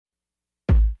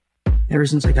Ever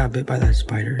since I got bit by that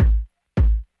spider,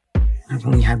 I've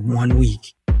only had 1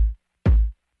 week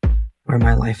where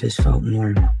my life has felt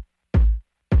normal.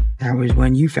 That was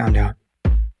when you found out.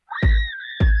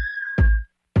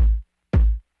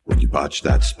 When you botched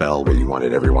that spell where you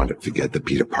wanted everyone to forget that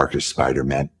Peter Parker's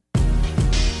Spider-Man,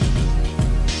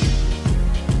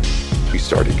 we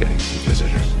started getting some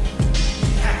visitors.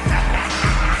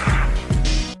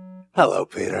 Hello,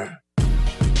 Peter.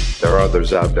 There are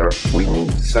others out there. We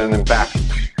need to send them back.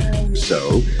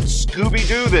 So,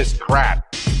 Scooby-Doo this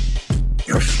crap.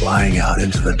 You're flying out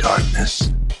into the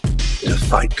darkness to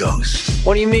fight ghosts.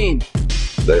 What do you mean?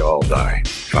 They all die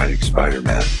fighting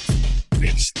Spider-Man.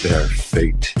 It's their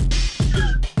fate.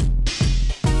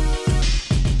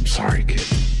 I'm sorry, kid.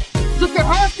 Look, there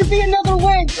has to be another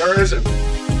way. There isn't.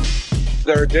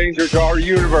 They're a danger to our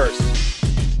universe.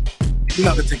 You're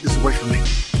not gonna take this away from me.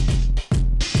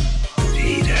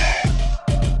 Peter,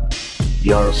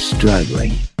 you're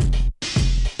struggling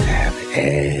to have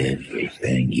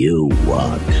everything you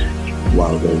want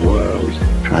while the world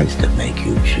tries to make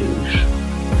you choose.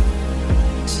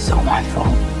 This is all my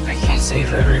fault. I can't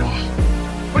save everyone.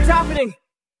 What's happening?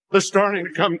 They're starting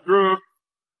to come through,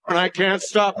 and I can't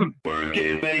stop them. Work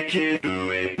it, make it,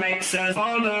 do it, makes us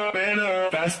harder,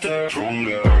 better, faster,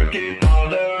 stronger. Work it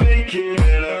harder, make it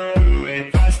better, do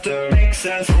it faster, makes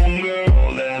us stronger.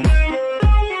 More than ever,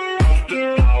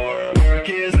 after our work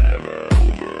is never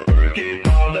over. Work it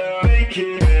harder, make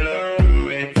it better, do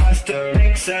it faster,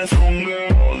 makes us stronger.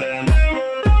 More than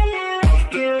ever,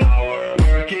 after our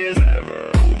work is never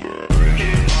over. Work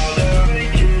it harder,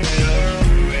 make it better,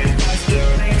 do it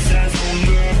faster, makes us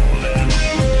stronger. More than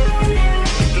ever,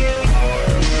 after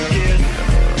our work is never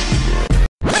over.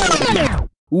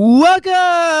 Welcome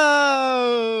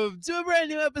to a brand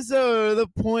new episode of The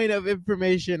Point of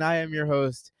Information. I am your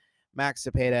host, Max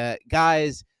Cepeda.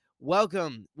 Guys,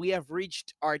 welcome. We have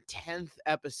reached our 10th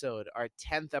episode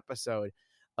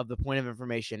of The Point of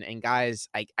Information. And guys,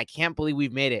 I can't believe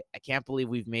we've made it. I can't believe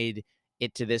we've made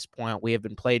it to this point. We have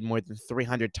been played more than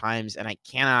 300 times, and I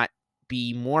cannot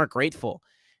be more grateful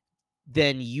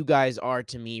than you guys are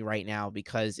to me right now,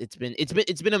 because it's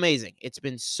been amazing. It's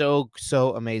been so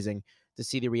amazing to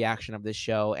see the reaction of this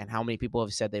show and how many people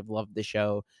have said they've loved the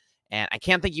show. And I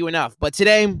can't thank you enough. But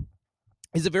today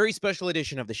is a very special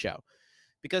edition of the show,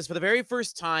 because for the very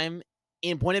first time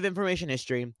in Point of Information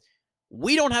history,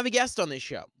 we don't have a guest on this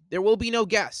show. There will be no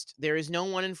guest. There is no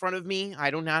one in front of me. I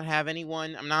do not have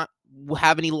anyone. I'm not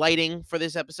have any lighting for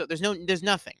this episode. There's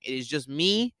nothing. It is just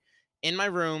me in my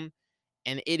room,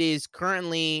 and it is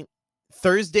currently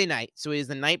Thursday night. So it is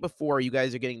the night before you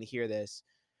guys are getting to hear this.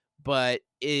 But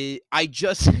I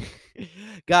just,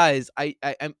 guys,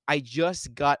 I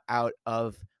just got out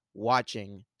of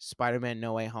watching Spider-Man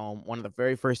No Way Home, one of the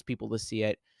very first people to see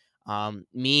it.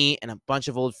 Me and a bunch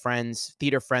of old friends,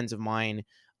 theater friends of mine,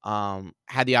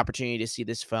 had the opportunity to see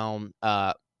this film.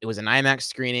 It was an IMAX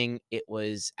screening. It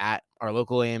was at our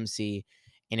local AMC,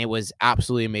 and it was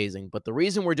absolutely amazing. But the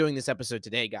reason we're doing this episode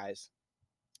today, guys,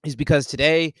 is because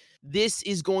today this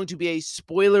is going to be a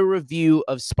spoiler review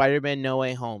of Spider-Man No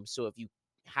Way Home. So if you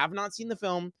have not seen the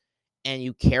film and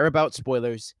you care about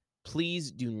spoilers,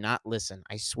 please do not listen.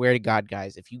 I swear to God,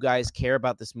 guys, if you guys care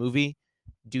about this movie,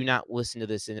 do not listen to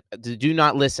this. Do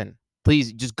not listen.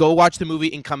 Please just go watch the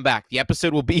movie and come back. The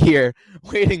episode will be here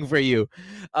waiting for you.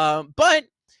 But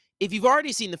if you've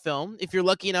already seen the film, if you're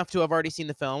lucky enough to have already seen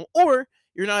the film, or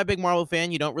you're not a big Marvel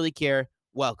fan, you don't really care,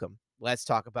 welcome. Let's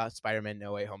talk about Spider-Man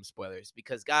No Way Home spoilers,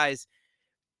 because, guys,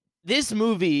 this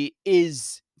movie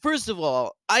is, first of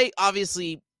all, I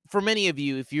obviously, for many of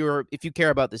you, if you care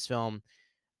about this film,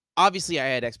 obviously I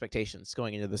had expectations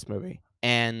going into this movie,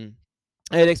 and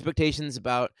I had expectations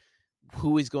about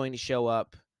who is going to show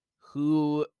up,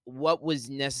 what was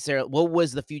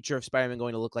the future of Spider-Man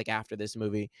going to look like after this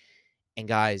movie. And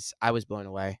guys, I was blown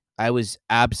away. I was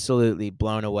absolutely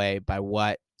blown away by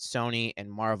what Sony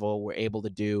and Marvel were able to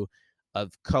do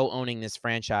of co-owning this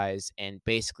franchise and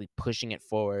basically pushing it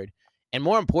forward. And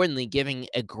more importantly, giving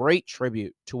a great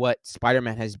tribute to what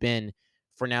Spider-Man has been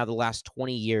for now the last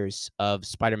 20 years of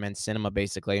Spider-Man cinema,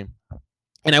 basically.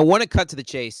 And I want to cut to the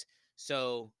chase.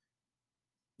 So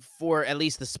for at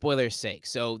least the spoilers' sake.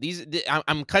 So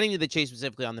I'm cutting to the chase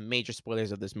specifically on the major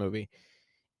spoilers of this movie.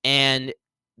 And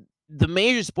the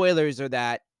major spoilers are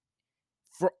that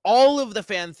for all of the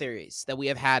fan theories that we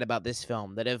have had about this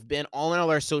film that have been all in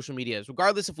all our social medias,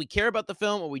 regardless if we care about the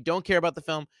film or we don't care about the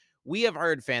film, we have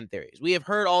heard fan theories. We have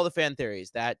heard all the fan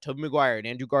theories that Tobey Maguire and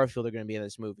Andrew Garfield are going to be in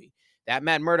this movie, that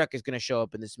Matt Murdock is going to show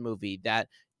up in this movie, that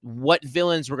what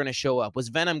villains were going to show up, was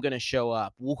Venom going to show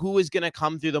up, who is going to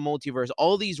come through the multiverse,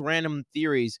 all these random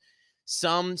theories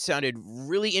Some sounded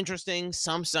really interesting,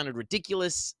 some sounded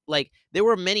ridiculous. Like, there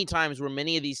were many times where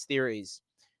many of these theories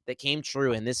that came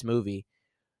true in this movie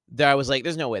that I was like,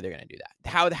 there's no way they're gonna do that.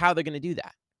 How they're gonna do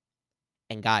that?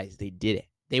 And guys, they did it.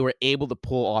 They were able to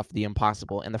pull off the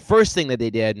impossible. And the first thing that they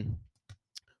did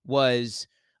was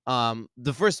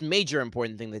the first major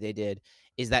important thing that they did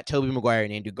is that Tobey Maguire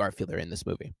and Andrew Garfield are in this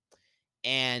movie.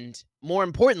 And more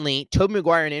importantly, Tobey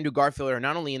Maguire and Andrew Garfield are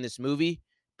not only in this movie,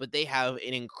 but they have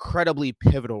an incredibly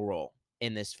pivotal role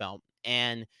in this film.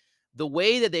 And the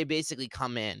way that they basically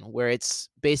come in, where it's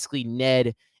basically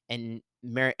Ned and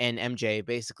and MJ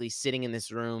basically sitting in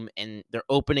this room, and they're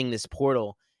opening this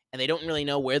portal, and they don't really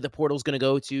know where the portal's going to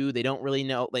go to. They don't really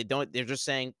know. They're just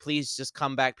saying, please just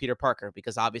come back, Peter Parker,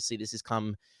 because obviously this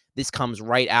comes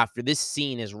right after, this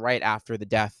scene is right after the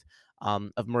death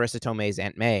of Marissa Tomei's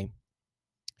Aunt May.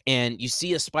 And you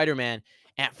see a Spider-Man.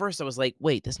 At first I was like,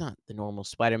 wait, that's not the normal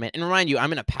Spider-Man. And remind you,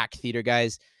 I'm in a packed theater,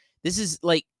 guys. This is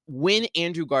like when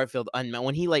Andrew Garfield,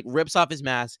 when he like rips off his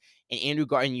mask and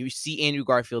and you see Andrew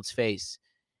Garfield's face,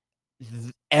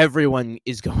 everyone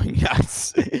is going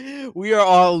nuts. We are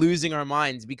all losing our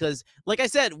minds because, like I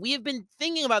said, we have been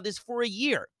thinking about this for a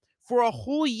year. For a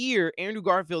whole year, Andrew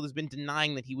Garfield has been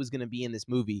denying that he was going to be in this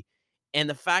movie. And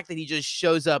the fact that he just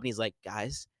shows up and he's like,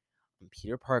 guys, I'm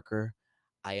Peter Parker.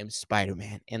 I am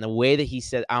Spider-Man. And the way that he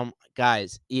said,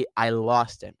 guys, I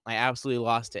lost it. I absolutely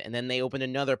lost it. And then they opened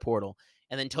another portal.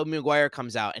 And then Tobey Maguire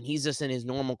comes out and he's just in his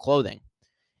normal clothing.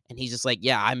 And he's just like,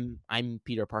 yeah, I'm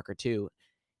Peter Parker too.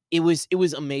 It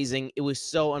was amazing. It was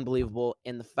so unbelievable.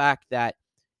 And the fact that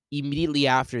immediately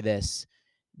after this,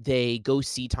 they go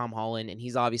see Tom Holland, and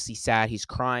he's obviously sad. He's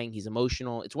crying. He's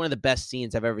emotional. It's one of the best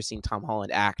scenes I've ever seen Tom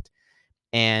Holland act.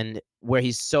 And where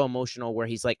he's so emotional, where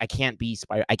he's like, I can't be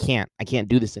Spider. I can't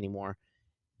do this anymore.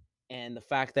 And the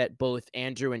fact that both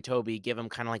Andrew and Tobey give him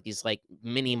kind of like these like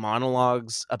mini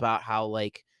monologues about how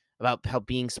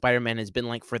being Spider-Man has been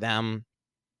like for them.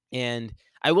 And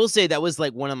I will say that was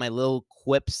like one of my little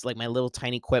quips, like my little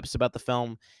tiny quips about the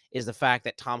film, is the fact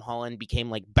that Tom Holland became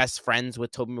like best friends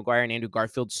with Tobey Maguire and Andrew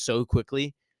Garfield so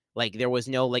quickly. Like there was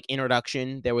no like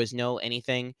introduction, there was no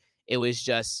anything. It was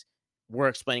just, we're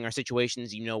explaining our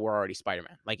situations, we're already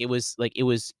Spider-Man. It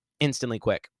was instantly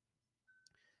quick.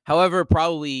 However,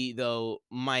 probably though,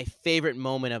 my favorite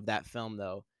moment of that film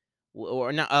though,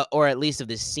 or not, or at least of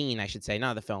this scene, I should say,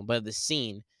 not the film, but of the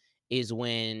scene, is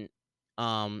when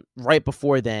right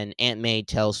before then, Aunt May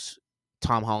tells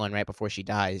Tom Holland right before she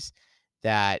dies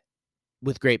that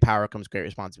with great power comes great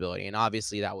responsibility. And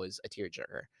obviously that was a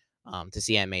tearjerker to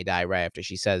see Aunt May die right after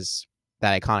she says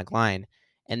that iconic line.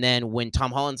 And then when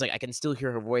Tom Holland's like, I can still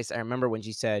hear her voice. I remember when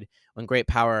she said, when great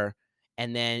power,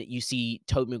 and then you see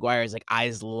Tobey Maguire's like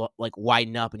eyes like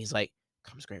widen up, and he's like,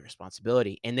 comes great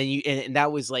responsibility. And then and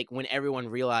that was like when everyone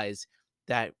realized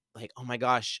that, like, oh my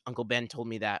gosh, Uncle Ben told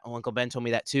me that. Oh, Uncle Ben told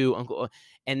me that too.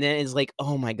 And then it's like,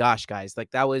 oh my gosh, guys,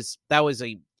 like that was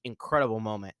a incredible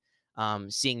moment.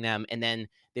 Seeing them, and then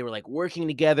they were like working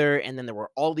together, and then there were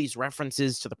all these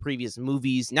references to the previous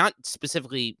movies, not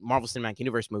specifically Marvel Cinematic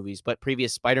Universe movies, but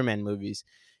previous Spider-Man movies,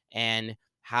 and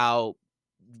how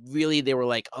really they were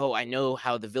like, oh, I know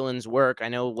how the villains work, I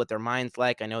know what their mind's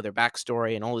like, I know their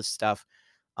backstory and all this stuff.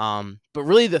 But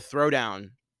really the throwdown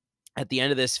at the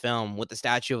end of this film with the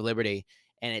Statue of Liberty,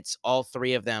 and it's all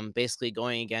three of them basically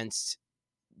going against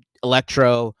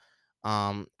Electro,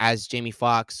 as Jamie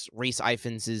Foxx, Rhys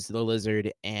Ifans is the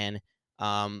Lizard, and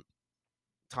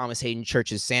Thomas Hayden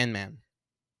Church's Sandman.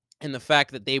 And the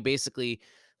fact that they basically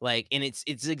and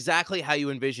it's exactly how you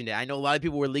envisioned it. I know a lot of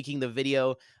people were leaking the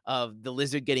video of the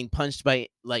Lizard getting punched by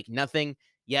like nothing.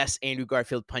 Yes, Andrew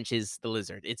Garfield punches the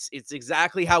Lizard. It's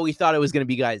exactly how we thought it was going to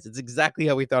be, guys. It's exactly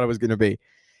how we thought it was going to be.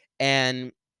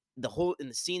 And the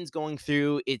scenes going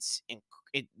through,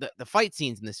 the fight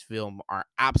scenes in this film are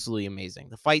absolutely amazing.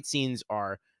 The fight scenes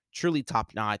are truly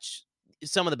top notch.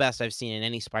 Some of the best I've seen in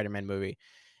any Spider-Man movie.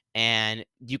 And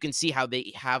you can see how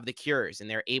they have the cures, and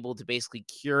they're able to basically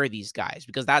cure these guys,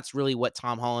 because that's really what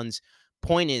Tom Holland's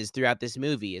point is throughout this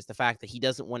movie, is the fact that he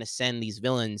doesn't want to send these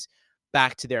villains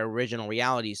back to their original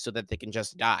realities so that they can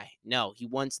just die. No, he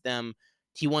wants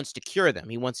to cure them.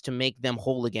 He wants to make them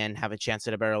whole again, have a chance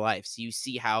at a better life. So you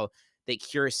see how they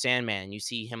cure Sandman. You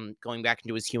see him going back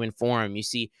into his human form. You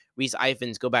see Rhys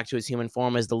Ifans go back to his human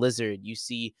form as the Lizard. You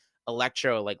see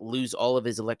Electro lose all of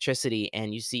his electricity,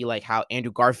 and you see how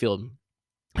Andrew Garfield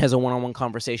has a one-on-one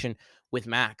conversation with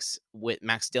Max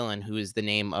Dillon, who is the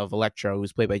name of Electro,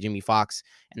 who's played by Jamie Foxx,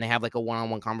 and they have a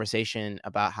one-on-one conversation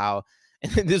about how,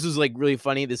 and this was really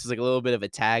funny. This is a little bit of a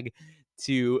tag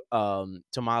to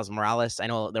Miles Morales. I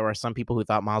know there were some people who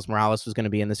thought Miles Morales was going to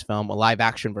be in this film, a live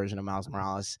action version of Miles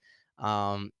Morales.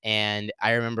 And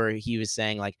I remember he was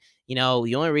saying like, the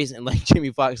only reason, like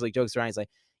Jamie Foxx like jokes around, he's like,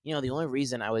 the only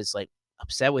reason I was like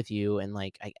upset with you and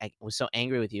like I was so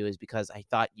angry with you is because I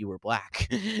thought you were black.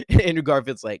 And Andrew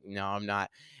Garfield's like, no, I'm not.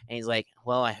 And he's like,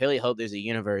 well, I really hope there's a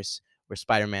universe where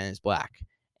Spider-Man is black.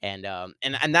 And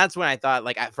that's when I thought,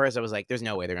 like, at first I was like, there's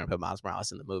no way they're gonna put Miles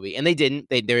Morales in the movie, and they didn't.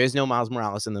 There is no Miles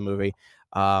Morales in the movie.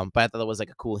 But I thought it was like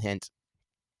a cool hint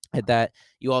at that.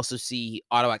 You also see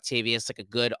Otto Octavius, like a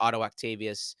good Otto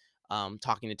Octavius,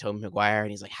 talking to Tobey Maguire,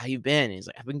 and he's like, how you been? And he's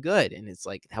like, I've been good. And it's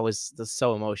like, that's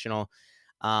so emotional.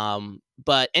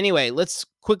 But anyway, let's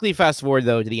quickly fast forward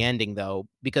though to the ending though,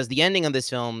 because the ending of this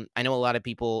film, I know a lot of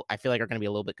people I feel like are going to be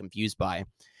a little bit confused by.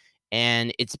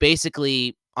 And it's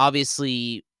basically,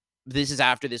 obviously, this is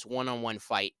after this one-on-one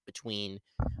fight between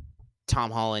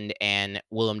Tom Holland and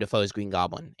Willem Dafoe's Green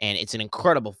Goblin, and it's an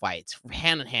incredible fight. It's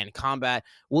hand-in-hand combat.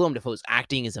 Willem Dafoe's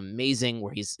acting is amazing,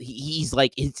 where he's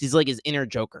like his inner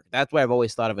Joker. That's what I've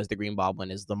always thought of as the Green Goblin,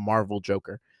 is the Marvel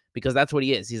Joker, because that's what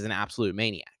he is. He's an absolute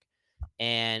maniac,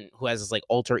 and who has this like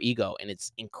alter ego, and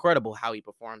it's incredible how he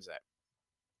performs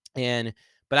it.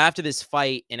 But after this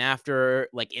fight, and after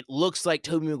like it looks like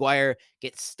Tobey Maguire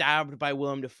gets stabbed by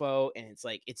Willem Dafoe, and it's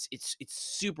like it's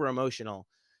super emotional.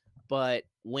 But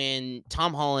when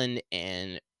Tom Holland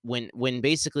and when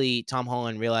basically Tom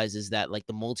Holland realizes that like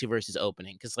the multiverse is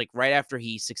opening, because like right after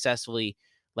he successfully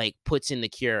like puts in the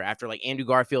cure, after like Andrew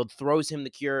Garfield throws him the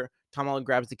cure, Tom Holland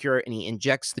grabs the cure and he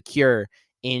injects the cure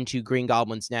into Green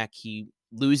Goblin's neck. He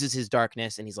loses his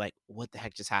darkness, and he's like, what the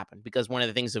heck just happened? Because one of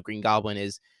the things of Green Goblin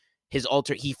is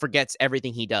he forgets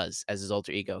everything he does as his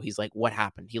alter ego. He's like, what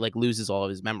happened? He like loses all of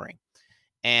his memory.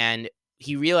 And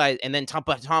he realized, and then Tom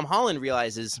Holland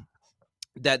realizes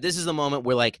that this is the moment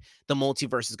where like the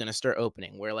multiverse is going to start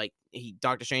opening, where like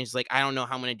Doctor Strange is like, I don't know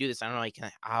how I'm going to do this. I don't know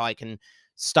how I can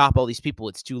stop all these people.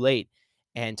 It's too late.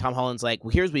 And Tom Holland's like,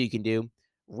 well, here's what you can do.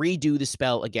 Redo the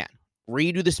spell again.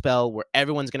 Redo the spell where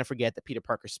everyone's going to forget that Peter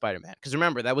Parker's Spider-Man. Because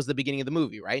remember, that was the beginning of the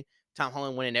movie, right? Tom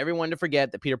Holland wanted everyone to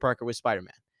forget that Peter Parker was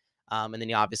Spider-Man. And then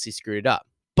he obviously screwed it up.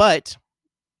 But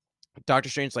Doctor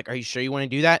Strange's like, are you sure you want to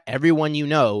do that? Everyone you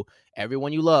know,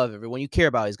 everyone you love, everyone you care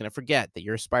about is going to forget that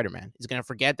you're Spider-Man. Is going to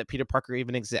forget that Peter Parker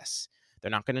even exists. They're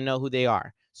not going to know who they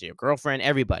are. So your girlfriend,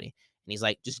 everybody. And he's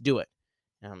like, just do it.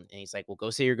 And he's like, well, go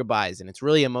say your goodbyes. And it's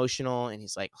really emotional. And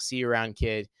he's like, I'll see you around,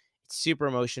 kid. It's super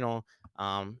emotional.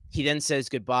 He then says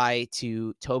goodbye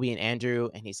to Toby and Andrew.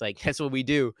 And he's like, that's what we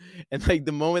do. And like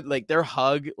the moment, like their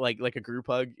hug, like a group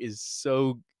hug is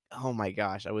so, oh my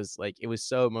gosh. I was like, it was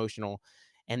so emotional.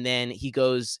 And then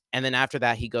and then after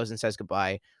that, he goes and says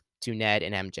goodbye to Ned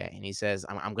and MJ. And he says,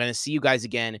 I'm going to see you guys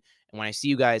again. And when I see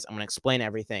you guys, I'm going to explain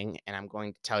everything. And I'm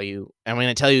going to tell you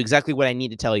exactly what I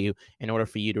need to tell you in order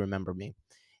for you to remember me.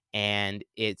 And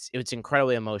it's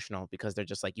incredibly emotional, because they're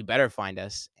just like, you better find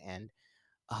us. And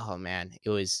oh man, it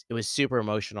was super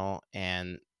emotional.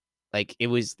 And like, it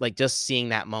was like just seeing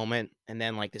that moment, and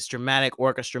then like this dramatic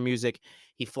orchestra music,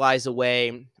 he flies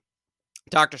away.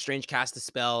 Doctor Strange casts a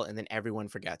spell, and then everyone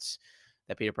forgets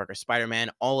that Peter Parker's Spider-Man.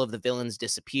 All of the villains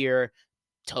disappear.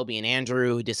 Toby and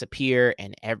Andrew disappear,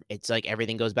 and it's like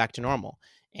everything goes back to normal.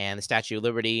 And the Statue of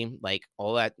Liberty, like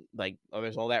all that, like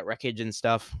there's all that wreckage and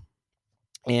stuff.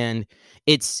 And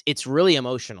it's really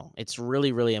emotional. It's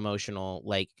really, really emotional,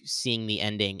 like seeing the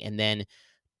ending. And then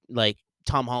like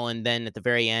Tom Holland, then at the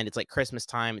very end, it's like Christmas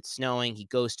time, it's snowing. He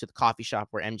goes to the coffee shop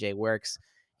where MJ works.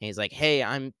 And he's like, hey,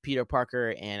 I'm Peter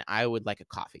Parker, and I would like a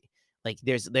coffee. Like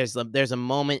there's a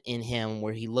moment in him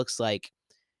where he looks like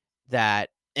that.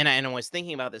 And I was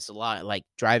thinking about this a lot, like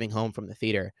driving home from the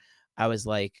theater. I was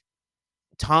like,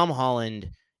 Tom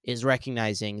Holland is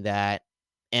recognizing that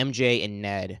MJ and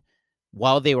Ned,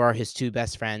 while they were his two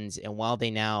best friends, and while they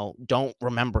now don't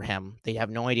remember him, they have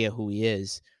no idea who he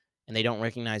is, and they don't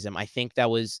recognize him. I think that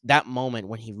was that moment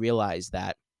when he realized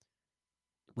that,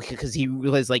 because he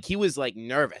realized like he was like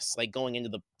nervous, like going into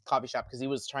the coffee shop, because he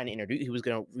was trying to introduce, he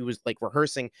was like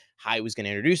rehearsing how he was going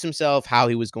to introduce himself, how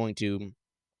he was going to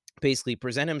basically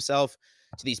present himself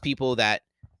to these people that,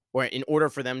 or in order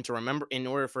for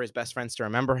his best friends to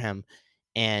remember him.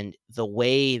 And the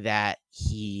way that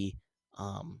he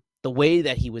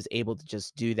was able to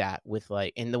just do that with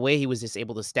like, and the way he was just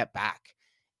able to step back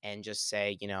and just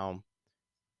say,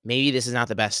 maybe this is not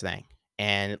the best thing.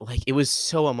 And like, it was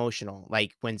so emotional.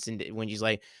 Like when she's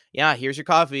like, yeah, here's your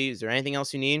coffee. Is there anything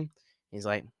else you need? He's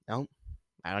like, no,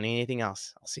 I don't need anything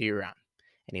else. I'll see you around.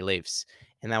 And he leaves.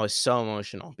 And that was so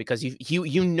emotional, because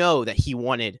you know that he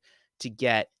wanted to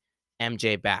get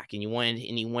MJ back, and he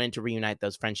wanted to reunite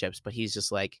those friendships. But he's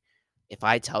just like, if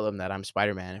I tell them that I'm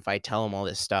Spider-Man, if I tell them all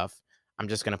this stuff, I'm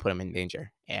just going to put him in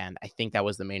danger. And I think that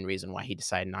was the main reason why he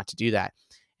decided not to do that.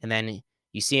 And then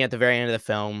you see at the very end of the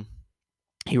film,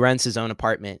 he rents his own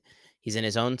apartment. He's in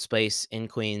his own space in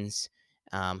Queens.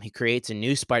 He creates a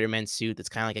new Spider-Man suit that's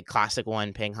kind of like a classic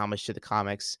one, paying homage to the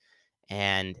comics,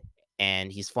 and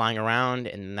he's flying around,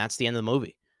 and that's the end of the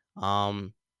movie.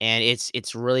 And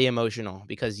it's really emotional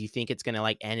because you think it's gonna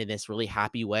like end in this really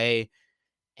happy way,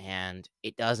 and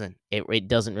it doesn't. It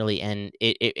doesn't really end.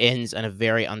 It ends on a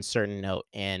very uncertain note.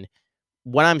 And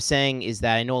what I'm saying is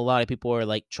that I know a lot of people are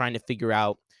like trying to figure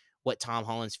out what Tom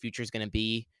Holland's future is going to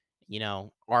be.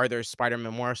 Are there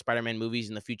more Spider-Man movies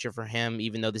in the future for him,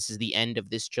 even though this is the end of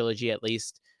this trilogy, at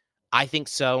least? I think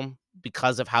so,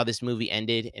 because of how this movie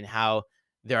ended and how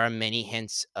there are many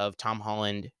hints of Tom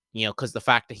Holland, because the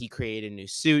fact that he created a new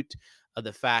suit, of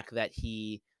the fact that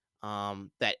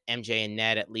that MJ and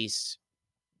Ned, at least,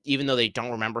 even though they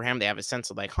don't remember him, they have a sense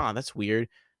of like, that's weird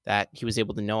that he was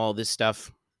able to know all this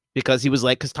stuff, because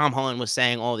Tom Holland was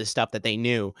saying all this stuff that they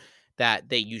knew that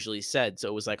they usually said. So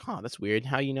it was like, that's weird.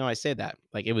 How I say that?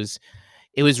 Like, it was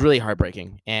really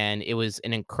heartbreaking, and it was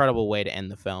an incredible way to end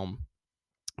the film.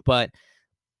 But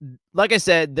like I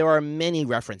said, there are many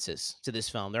references to this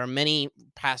film. There are many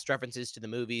past references to the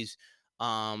movies,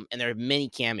 and there are many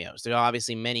cameos. There are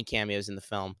obviously many cameos in the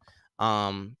film.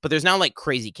 But there's not like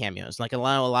crazy cameos. Like a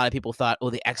lot of people thought,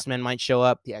 the X-Men might show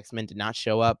up. The X-Men did not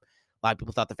show up. A lot of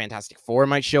people thought the Fantastic Four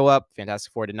might show up.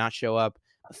 Fantastic Four did not show up.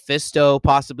 Mephisto,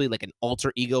 possibly like an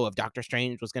alter ego of Doctor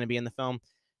Strange, was going to be in the film.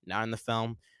 Not in the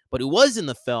film. But it was in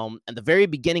the film at the very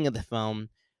beginning of the film,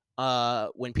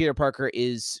 when Peter Parker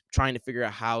is trying to figure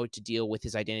out how to deal with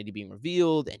his identity being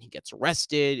revealed, and he gets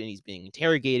arrested and he's being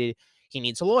interrogated. He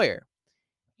needs a lawyer.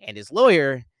 And his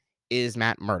lawyer is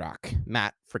Matt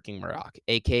freaking Murdock,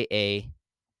 aka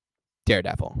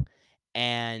Daredevil.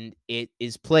 And it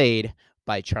is played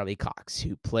by Charlie Cox,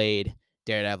 who played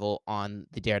Daredevil on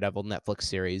the Daredevil Netflix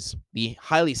series, the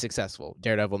highly successful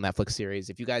Daredevil Netflix series.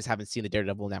 If you guys haven't seen the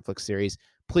Daredevil Netflix series,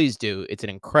 please do. It's an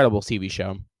incredible TV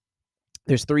show.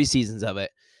 There's 3 seasons of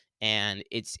it, and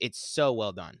it's so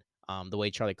well done. The way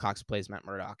Charlie Cox plays Matt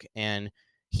Murdock, and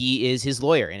he is his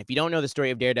lawyer. And if you don't know the story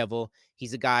of Daredevil,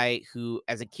 he's a guy who,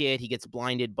 as a kid, he gets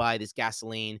blinded by this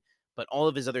gasoline, but all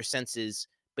of his other senses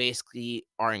basically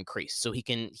are increased. So he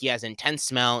has intense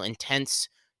smell, intense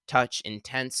touch,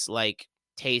 intense like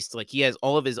taste. Like, he has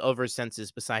all of his other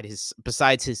senses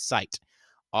besides his sight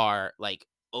are like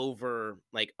over,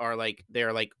 like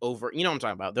they're like over, you know what I'm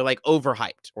talking about? They're like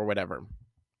overhyped or whatever.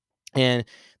 And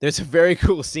there's a very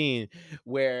cool scene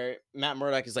where Matt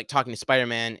Murdock is like talking to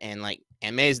Spider-Man, and like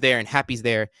Aunt May's there and Happy's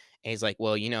there, and he's like,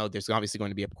 well, there's obviously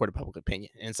going to be a court of public opinion,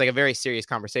 and it's like a very serious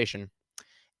conversation.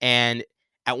 And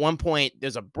at one point,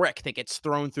 there's a brick that gets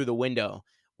thrown through the window,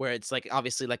 where it's like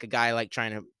obviously like a guy like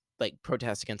trying to like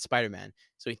protest against Spider-Man.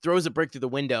 So he throws a brick through the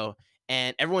window,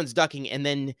 and everyone's ducking, and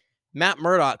then Matt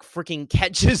Murdock freaking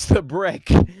catches the brick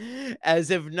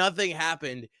as if nothing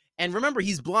happened. And remember,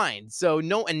 he's blind, so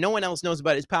no one else knows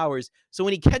about his powers. So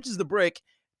when he catches the brick,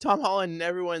 Tom Holland and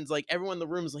everyone in the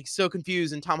room is like so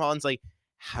confused, and Tom Holland's like,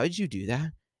 "How did you do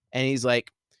that?" And he's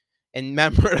like, and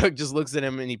Matt Murdock just looks at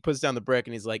him, and he puts down the brick,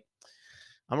 and he's like,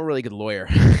 "I'm a really good lawyer."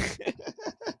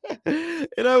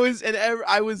 And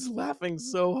I was laughing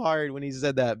so hard when he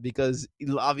said that, because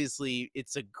obviously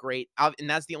it's a great, and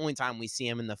that's the only time we see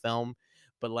him in the film,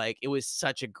 but like it was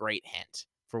such a great hint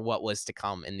for what was to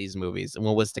come in these movies, and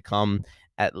what was to come,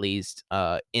 at least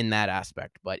in that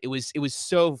aspect. But it was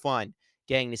so fun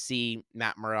getting to see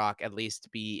Matt Murdock at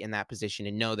least be in that position,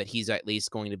 and know that he's at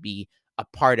least going to be a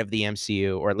part of the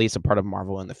MCU, or at least a part of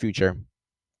Marvel in the future.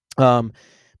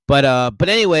 But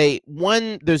anyway,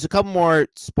 there's a couple more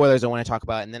spoilers I want to talk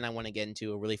about, and then I want to get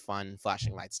into a really fun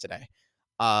flashing lights today.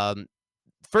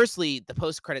 Firstly, the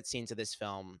post-credit scenes of this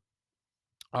film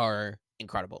are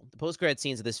incredible. The post-credit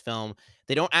scenes of this film,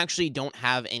 they don't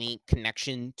have any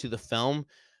connection to the film,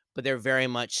 but they're very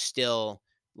much still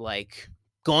like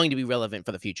going to be relevant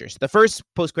for the future. So the first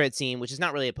post-credit scene, which is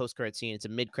not really a post-credit scene, it's a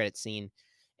mid-credit scene,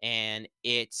 and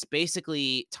it's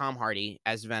basically Tom Hardy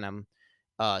as Venom,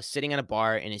 sitting at a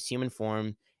bar in his human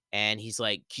form, and he's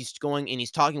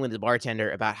talking with the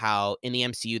bartender about how in the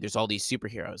MCU there's all these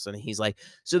superheroes, and he's like,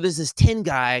 so there's this tin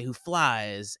guy who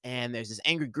flies, and there's this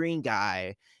angry green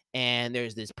guy, and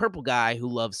there's this purple guy who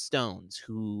loves stones,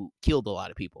 who killed a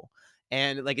lot of people.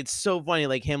 And like, it's so funny,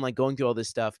 like him like going through all this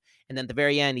stuff, and then at the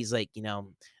very end he's like,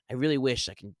 I really wish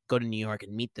I can go to New York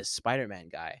and meet this Spider-Man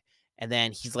guy. And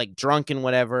then he's like drunk and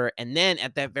whatever, and then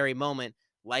at that very moment,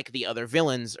 like the other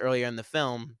villains earlier in the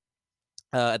film,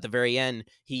 at the very end,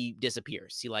 he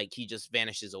disappears. He just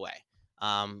vanishes away,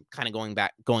 kind of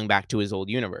going back to his old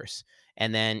universe.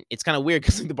 And then it's kind of weird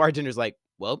because the bartender's like,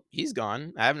 well, he's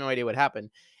gone. I have no idea what happened.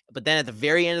 But then at the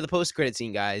very end of the post-credit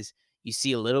scene, guys, you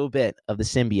see a little bit of the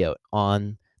symbiote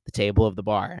on the table of the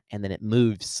bar, and then it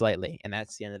moves slightly, and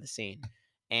that's the end of the scene.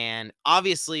 And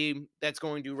obviously, that's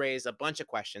going to raise a bunch of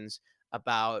questions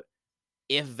about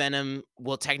if Venom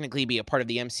will technically be a part of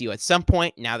the MCU at some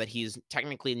point, now that he's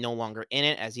technically no longer in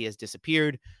it, as he has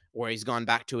disappeared, or he's gone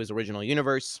back to his original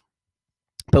universe.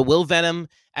 But will Venom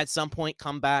at some point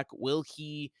come back? Will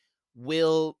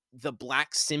the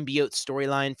Black Symbiote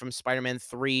storyline from Spider-Man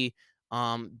 3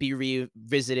 be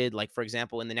revisited? Like, for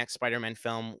example, in the next Spider-Man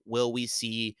film, will we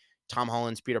see Tom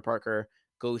Holland's Peter Parker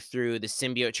go through the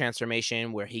symbiote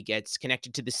transformation where he gets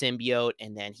connected to the symbiote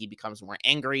and then he becomes more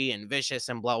angry and vicious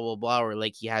and blah, blah, blah, or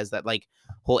like he has that like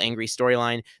whole angry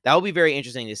storyline? That will be very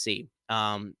interesting to see.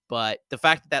 But the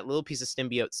fact that little piece of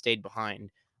symbiote stayed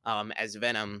behind as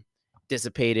Venom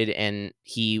dissipated and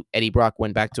Eddie Brock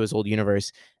went back to his old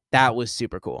universe, that was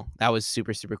super cool. That was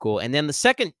super, super cool. And then the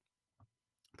second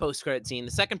post-credit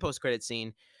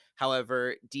scene,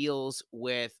 however, deals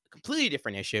with a completely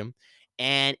different issue.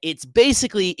 And it's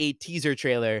basically a teaser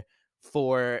trailer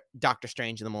for Doctor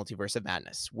Strange in the Multiverse of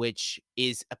Madness, which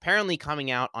is apparently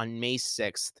coming out on May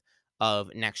 6th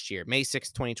of next year. May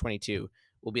 6th, 2022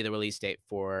 will be the release date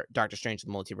for Doctor Strange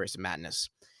in the Multiverse of Madness.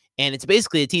 And it's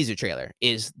basically a teaser trailer,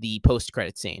 is the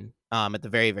post-credit scene at the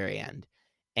very, very end.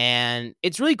 And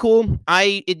it's really cool.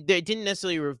 It didn't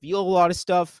necessarily reveal a lot of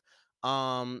stuff.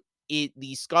 The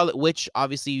Scarlet Witch,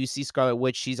 obviously you see Scarlet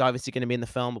Witch. She's obviously going to be in the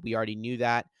film, but we already knew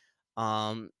that.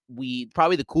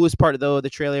 Probably the coolest part of the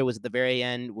trailer was at the very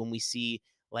end when we see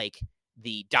like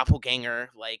the doppelganger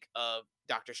like of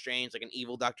Doctor Strange, like an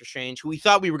evil Doctor Strange, who we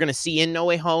thought we were going to see in No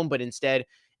Way Home, but instead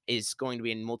is going to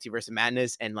be in Multiverse of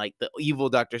Madness. And like the evil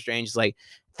Doctor Strange is like,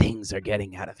 things are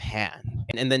getting out of hand.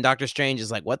 And then Doctor Strange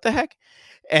is like, what the heck?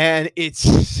 And it's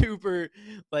super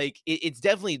like, it's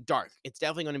definitely dark. It's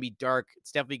definitely going to be dark.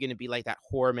 It's definitely going to be like that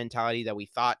horror mentality that we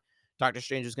thought Doctor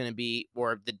Strange was going to be,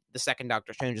 or the second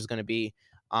Doctor Strange is going to be.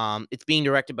 It's being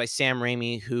directed by Sam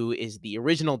Raimi, who is the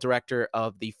original director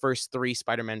of the first 3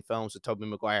 Spider-Man films with Tobey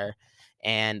Maguire.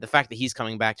 And the fact that he's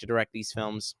coming back to direct these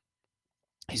films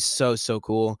is so, so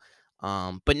cool.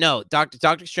 But no,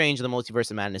 Doctor Strange and the Multiverse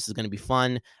of Madness is going to be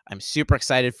fun. I'm super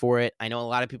excited for it. I know a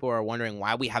lot of people are wondering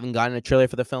why we haven't gotten a trailer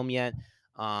for the film yet.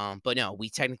 But no, we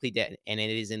technically did. And it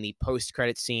is in the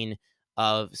post-credit scene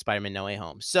of Spider-Man No Way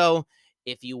Home. So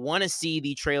if you want to see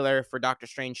the trailer for Doctor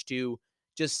Strange 2,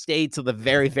 just stay till the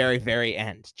very, very, very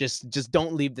end. Just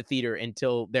don't leave the theater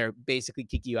until they're basically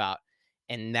kick you out.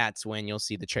 And that's when you'll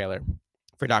see the trailer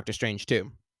for Doctor Strange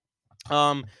 2.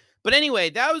 But anyway,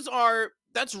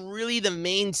 that's really the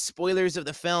main spoilers of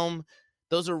the film.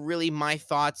 Those are really my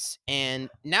thoughts. And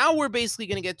now we're basically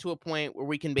going to get to a point where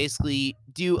we can basically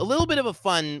do a little bit of a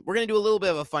fun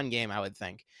game, I would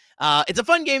think. It's a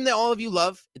fun game that all of you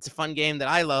love. It's a fun game that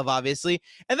I love, obviously.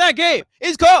 And that game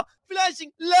is called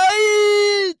Flashing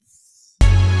Lights.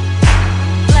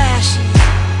 Flashing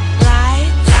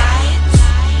lights.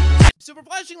 So for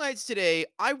Flashing Lights today,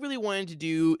 I really wanted to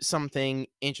do something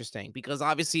interesting because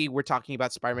obviously we're talking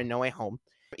about Spider-Man No Way Home.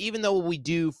 Even though what we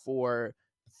do for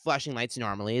Flashing Lights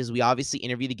normally is we obviously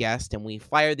interview the guest and we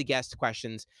fire the guest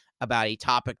questions about a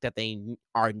topic that they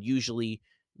are usually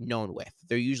known with.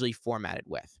 They're usually formatted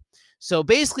with. So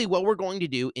basically what we're going to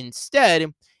do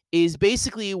instead is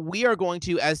basically we are going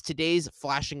to, as today's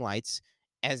Flashing Lights,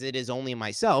 as it is only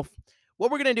myself,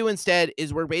 what we're going to do instead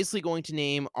is we're basically going to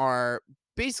name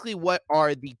what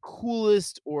are the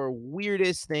coolest or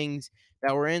weirdest things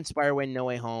that were in Spider-Man No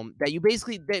Way Home that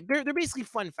they're basically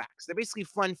fun facts. They're basically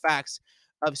fun facts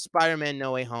of Spider-Man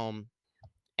No Way Home.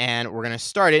 And we're going to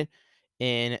start it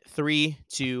in 3,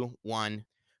 2, 1.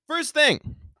 First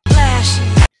thing.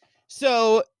 Flashing.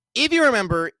 So if you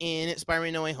remember in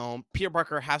Spider-Man No Way Home, Peter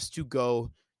Parker has to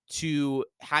go to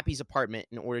Happy's apartment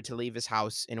in order to leave his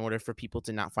house in order for people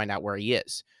to not find out where he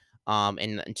is.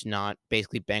 And to not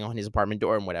basically bang on his apartment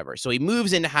door and whatever. So he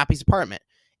moves into Happy's apartment.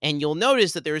 And you'll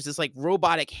notice that there's this like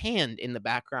robotic hand in the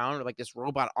background, or like this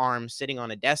robot arm sitting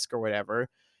on a desk or whatever.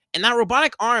 And that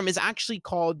robotic arm is actually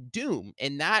called Doom.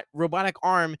 And that robotic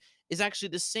arm is actually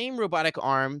the same robotic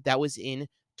arm that was in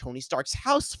Tony Stark's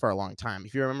house for a long time.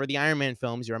 If you remember the Iron Man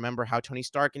films, you remember how Tony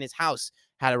Stark in his house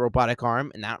had a robotic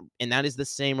arm, and that is the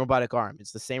same robotic arm.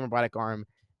 It's the same robotic arm.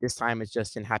 This time it's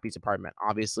just in Happy's apartment.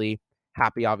 Obviously,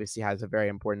 Happy obviously has a very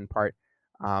important part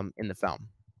in the film.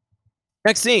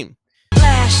 Next scene.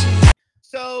 Flashing.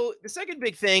 So the second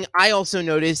big thing I also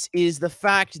noticed is the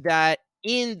fact that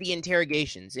in the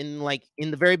interrogations, in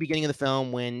the very beginning of the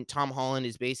film, when Tom Holland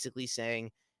is basically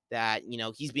saying that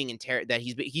he's being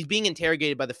he's being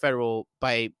interrogated by the federal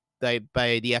by the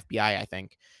FBI, I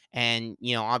think. And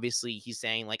obviously he's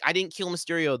saying like, I didn't kill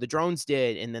Mysterio, the drones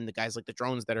did. And then the guy's like, the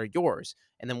drones that are yours,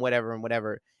 and then whatever and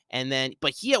whatever. And then,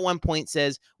 but he at one point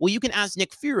says, well, you can ask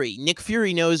Nick Fury. Nick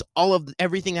Fury knows all of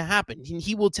everything that happened.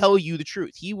 He will tell you the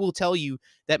truth. He will tell you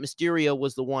that Mysterio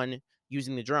was the one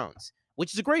using the drones,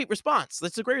 which is a great response.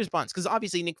 That's a great response because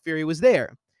obviously Nick Fury was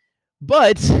there.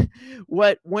 But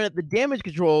when the damage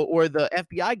control or the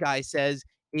FBI guy says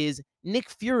is Nick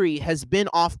Fury has been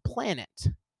off planet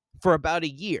for about a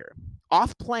year.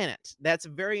 Off planet. That's a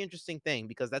very interesting thing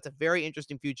because that's a very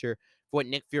interesting future for what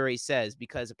Nick Fury says,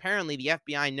 because apparently the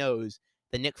FBI knows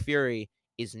that Nick Fury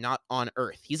is not on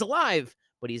Earth. He's alive,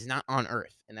 but he's not on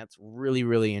Earth. And that's really,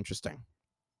 really interesting.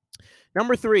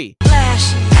 Number 3.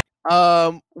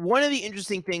 One of the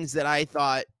interesting things that I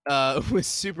thought was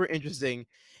super interesting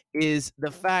is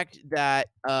the fact that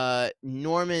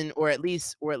Norman, or at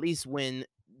least when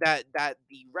that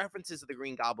the references to the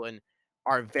Green Goblin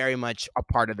are very much a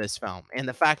part of this film, and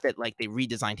the fact that like they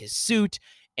redesigned his suit,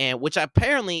 and which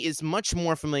apparently is much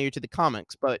more familiar to the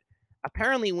comics. But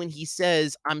apparently when he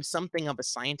says I'm something of a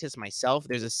scientist myself,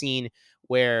 there's a scene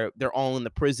where they're all in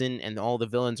the prison and all the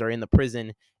villains are in the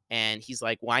prison, and he's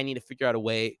like, well, I need to figure out a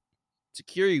way to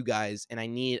cure you guys, and I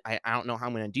don't know how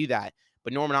I'm going to do that.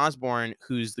 But Norman Osborn,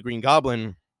 who's the Green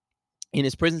Goblin, in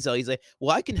his prison cell, he's like,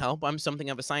 well, I can help. I'm something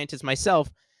of a scientist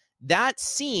myself. That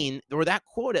scene, or that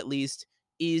quote at least,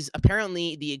 is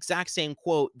apparently the exact same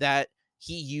quote that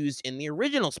he used in the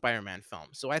original Spider-Man film.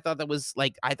 So I thought that was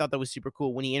super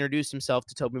cool when he introduced himself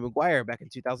to Tobey Maguire back in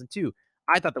 2002.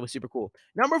 I thought that was super cool.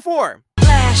 Number 4.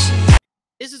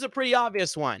 This is a pretty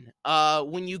obvious one.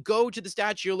 When you go to the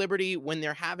Statue of Liberty, when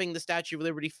they're having the Statue of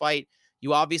Liberty fight,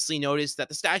 you obviously notice that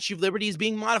the Statue of Liberty is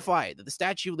being modified. That the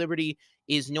Statue of Liberty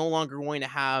is no longer going to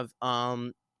have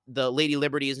the Lady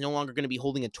Liberty is no longer going to be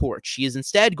holding a torch. She is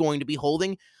instead going to be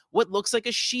holding what looks like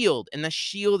a shield, and the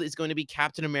shield is going to be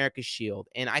Captain America's shield.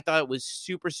 And I thought it was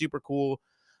super, super cool.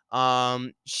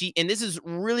 And this is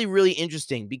really, really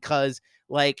interesting because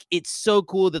like it's so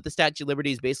cool that the Statue of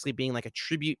Liberty is basically being like a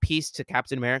tribute piece to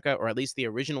Captain America, or at least the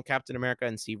original Captain America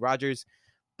and Steve Rogers.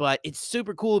 But it's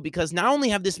super cool because not only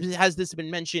has this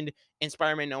been mentioned in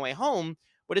Spider-Man No Way Home,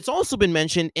 but it's also been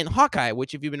mentioned in Hawkeye,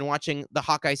 which if you've been watching the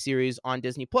Hawkeye series on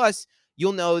Disney Plus,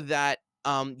 you'll know that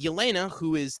Yelena,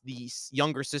 who is the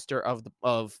younger sister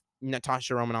of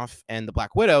Natasha Romanoff and the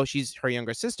Black Widow, she's her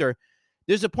younger sister.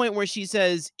 There's a point where she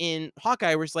says in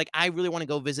Hawkeye, where it's like, I really want to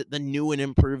go visit the new and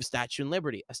improved Statue of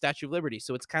Liberty.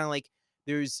 So it's kind of like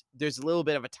there's a little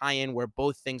bit of a tie-in where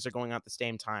both things are going on at the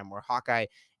same time, where Hawkeye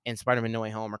and Spider-Man No Way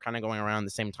Home are kind of going around the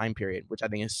same time period, which I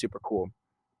think is super cool.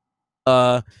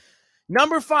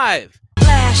 Number 5.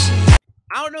 I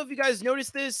don't know if you guys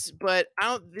noticed this, but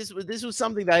this was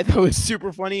something that I thought was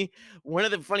super funny. One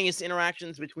of the funniest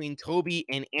interactions between Tobey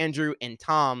and Andrew and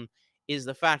Tom is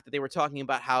the fact that they were talking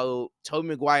about how Tobey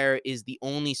Maguire is the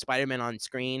only Spider-Man on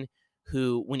screen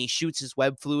who, when he shoots his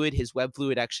web fluid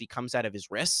actually comes out of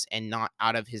his wrists and not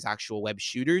out of his actual web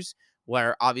shooters,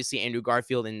 where obviously Andrew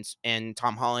Garfield and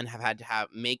Tom Holland have had to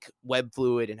make web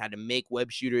fluid and had to make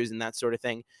web shooters and that sort of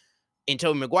thing. In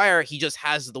Tobey Maguire, he just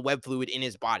has the web fluid in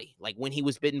his body. Like when he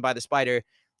was bitten by the spider,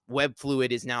 web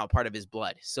fluid is now a part of his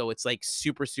blood. So it's like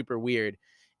super, super weird.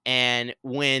 And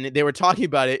when they were talking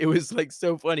about it, it was like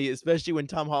so funny, especially when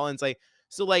Tom Holland's like,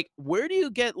 so like, where do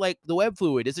you get like the web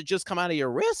fluid? Does it just come out of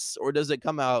your wrists or does it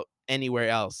come out anywhere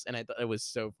else? And I thought it was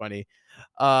so funny.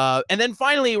 And then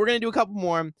finally, we're going to do a couple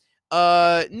more.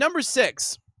 Number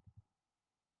 6,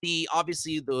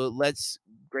 obviously the let's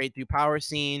grade through power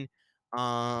scene.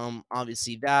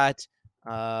 Obviously that,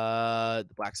 the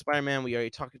Black Spider-Man, we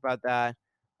already talked about that.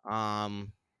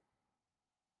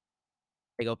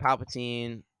 Lego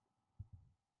Palpatine,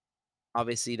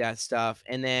 obviously that stuff.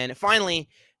 And then finally,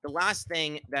 the last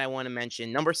thing that I want to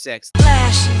mention, number 6,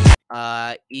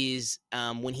 is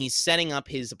when he's setting up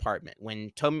his apartment.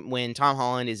 When Tom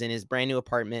Holland is in his brand new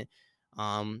apartment,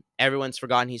 everyone's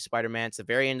forgotten he's Spider-Man. It's the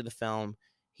very end of the film.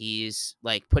 He's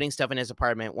like putting stuff in his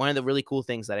apartment. One of the really cool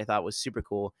things that I thought was super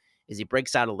cool is he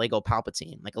breaks out a Lego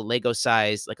Palpatine, like a Lego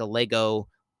size, like a Lego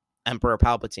Emperor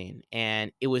Palpatine.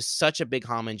 And it was such a big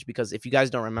homage because if you guys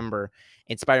don't remember,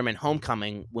 in Spider-Man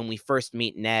Homecoming, when we first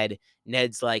meet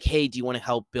Ned's like, hey, do you want to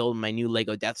help build my new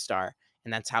Lego Death Star?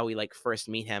 And that's how we like first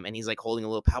meet him. And he's like holding a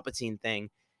little Palpatine thing.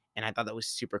 And I thought that was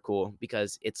super cool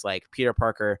because it's like Peter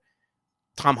Parker,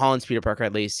 Tom Holland's Peter Parker,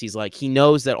 at least, he's like, he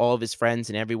knows that all of his friends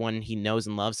and everyone he knows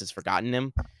and loves has forgotten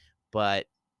him, but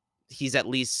he's at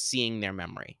least seeing their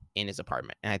memory in his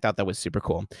apartment. And I thought that was super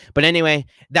cool. But anyway,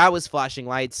 that was Flashing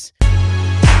Lights.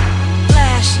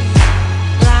 Flashing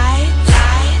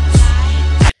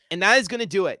lights. And that is going to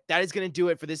do it. That is going to do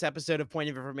it for this episode of Point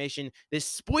of Information, this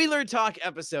spoiler talk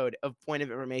episode of Point of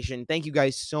Information. Thank you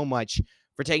guys so much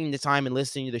for taking the time and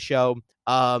listening to the show.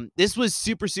 This was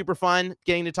super, super fun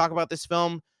getting to talk about this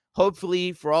film.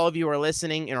 Hopefully, for all of you who are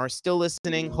listening and are still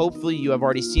listening, hopefully you have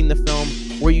already seen the film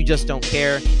or you just don't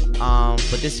care.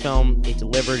 But this film, it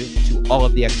delivered to all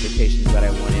of the expectations that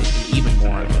I wanted, and even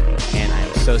more. And I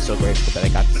am so, so grateful that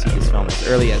I got to see this film as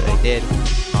early as I did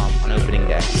on opening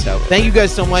day. So thank you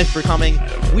guys so much for coming.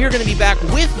 We are going to be back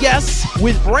with guests,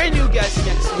 with brand new guests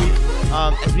next week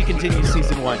as we continue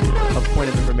season 1 of Point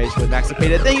of Information with Max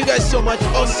Cepeda. Thank you guys so much.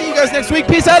 I'll see you guys next week.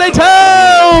 Peace out,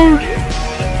 A-Town!